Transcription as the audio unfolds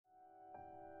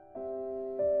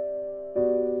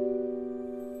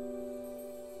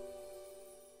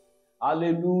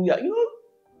Hallelujah.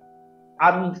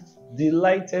 I'm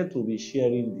delighted to be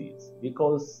sharing this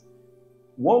because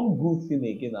one good thing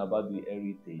again about the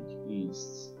heritage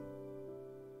is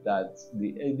that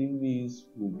the enemies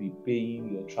will be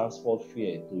paying your transport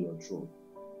fare to your throne.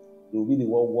 They will be the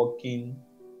one working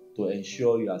to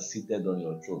ensure you are seated on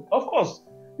your throne. Of course,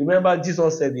 remember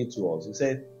Jesus said it to us. He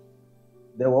said,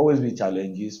 there will always be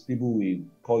challenges. People will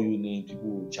call you names. People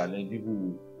will challenge. People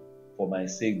will, for my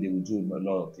sake, they will do a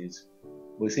lot of things.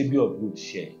 But he said, be of good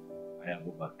cheer. I have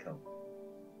overcome.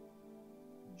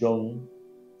 John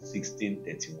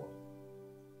 16:31.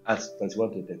 Acts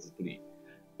 31 to 33.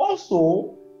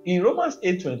 Also, in Romans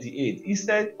 8:28, he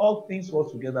said, all things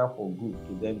work together for good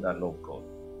to them that love God.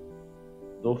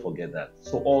 Don't forget that.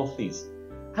 So all things.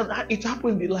 And it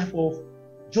happened in the life of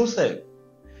Joseph.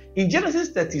 In Genesis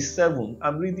 37,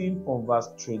 I'm reading from verse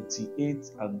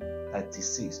 28 and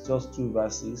 36, just two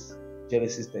verses.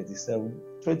 Genesis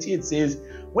 37:28 says,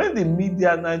 when the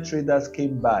Midianite traders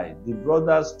came by, the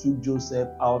brothers took Joseph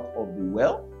out of the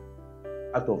well,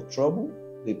 out of trouble,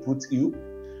 they put you,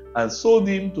 and sold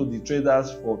him to the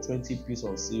traders for 20 pieces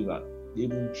of silver. They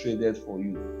even traded for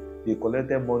you. They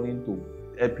collected money to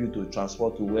help you to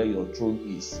transport to where your throne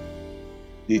is.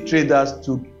 The traders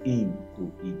took him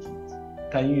to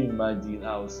Egypt. Can you imagine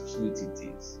how sweet it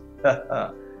is?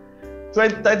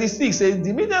 36 says,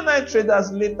 the Midianite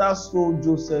traders later sold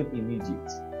Joseph in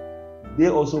Egypt. They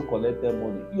also collected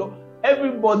money.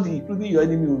 Everybody, including your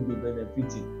enemy, will be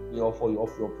benefiting of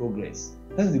your progress.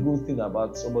 That's the good thing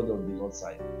about somebody on the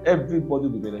outside. Everybody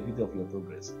will be benefiting of your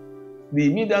progress.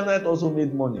 The Midianite also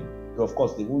made money. Of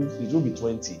course, it won't be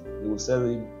 20. They will sell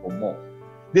him for more.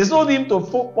 They sold him to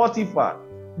Potiphar.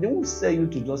 They won't sell you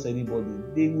to just anybody.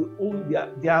 They will own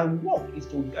their work is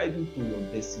to guide you to your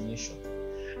destination.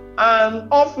 An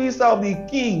officer of the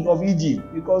king of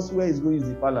Egypt, because where he's going is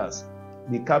the palace.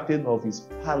 The captain of his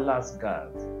palace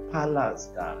guard. Palace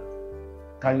guard.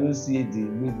 Can you see the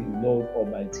way the Lord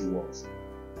Almighty was?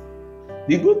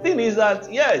 The good thing is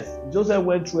that, yes, Joseph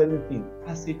went through everything.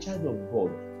 As a child of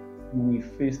God, you will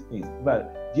face things.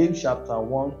 But James chapter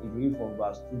 1, if you read from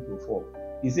verse 2 to 4,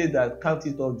 he said that count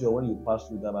it all joy when you pass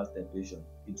through diverse temptation.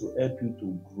 It will help you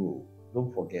to grow.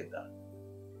 Don't forget that.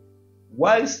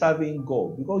 While serving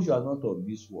God, because you are not of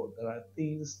this world, there are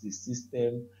things, the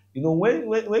system, when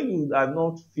you are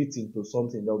not fit into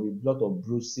something, there will be a lot of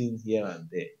bruising here and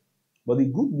there. But the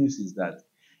good news is that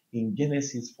in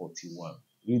Genesis 41,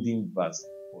 reading verse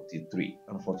 43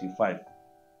 and 45,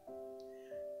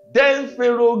 then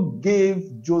Pharaoh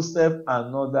gave Joseph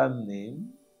another name.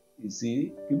 You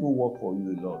see, people work for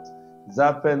you a lot.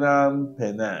 Zaphenath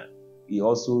Paneah. He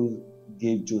also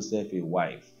gave Joseph a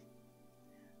wife.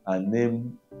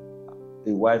 And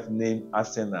a wife named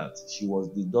Asenath. She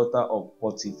was the daughter of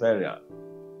Potiphera,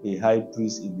 a high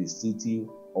priest in the city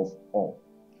of On.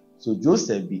 So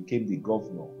Joseph became the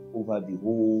governor over the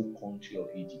whole country of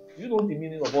Egypt. You know the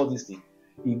meaning of all these things.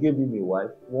 He gave him a wife.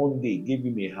 One day he gave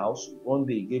him a house. One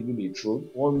day he gave him a throne.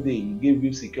 One day he gave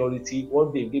him security.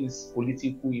 One day he gave him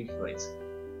political influence.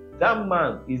 That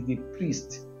man is the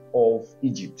priest of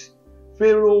Egypt.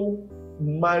 Pharaoh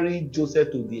married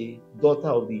Joseph to the daughter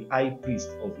of the high priest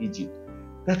of Egypt.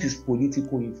 That is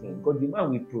political influence. Because the man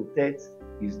will protect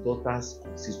his daughter's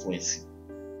constituency.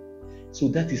 So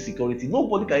that is security.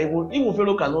 Nobody can even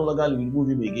Pharaoh can no longer remove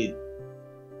him again.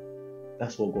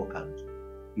 That's what God can do.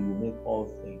 He will make all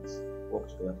things work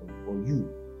together for you.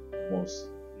 But you must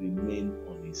remain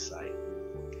on his side.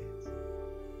 Don't forget.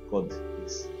 God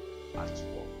is at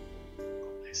work.